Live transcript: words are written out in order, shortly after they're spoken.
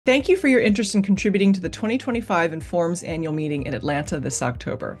Thank you for your interest in contributing to the 2025 Informs annual meeting in Atlanta this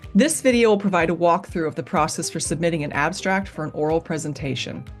October. This video will provide a walkthrough of the process for submitting an abstract for an oral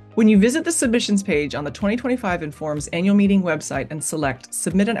presentation. When you visit the submissions page on the 2025 Informs annual meeting website and select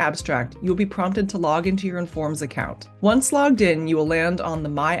Submit an Abstract, you will be prompted to log into your Informs account. Once logged in, you will land on the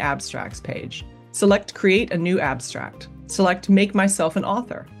My Abstracts page. Select Create a New Abstract. Select Make Myself an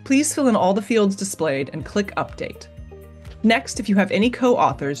Author. Please fill in all the fields displayed and click Update. Next, if you have any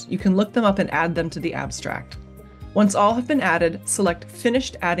co-authors, you can look them up and add them to the abstract. Once all have been added, select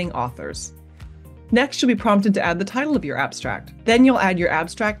Finished Adding Authors. Next, you'll be prompted to add the title of your abstract. Then you'll add your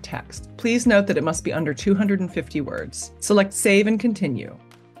abstract text. Please note that it must be under 250 words. Select Save and Continue.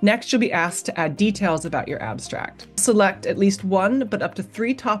 Next, you'll be asked to add details about your abstract. Select at least one, but up to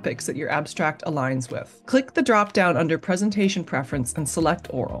 3 topics that your abstract aligns with. Click the drop-down under Presentation Preference and select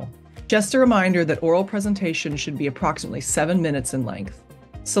Oral. Just a reminder that oral presentation should be approximately 7 minutes in length.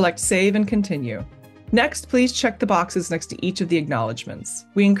 Select Save and Continue. Next, please check the boxes next to each of the acknowledgements.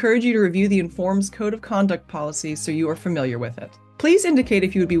 We encourage you to review the Informs Code of Conduct policy so you are familiar with it. Please indicate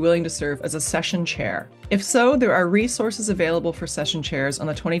if you would be willing to serve as a session chair. If so, there are resources available for session chairs on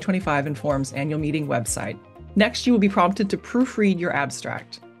the 2025 Informs annual meeting website. Next, you will be prompted to proofread your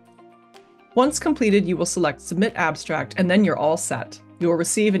abstract. Once completed, you will select Submit Abstract, and then you're all set. You will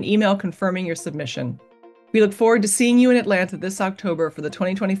receive an email confirming your submission. We look forward to seeing you in Atlanta this October for the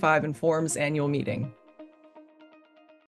 2025 Informs annual meeting.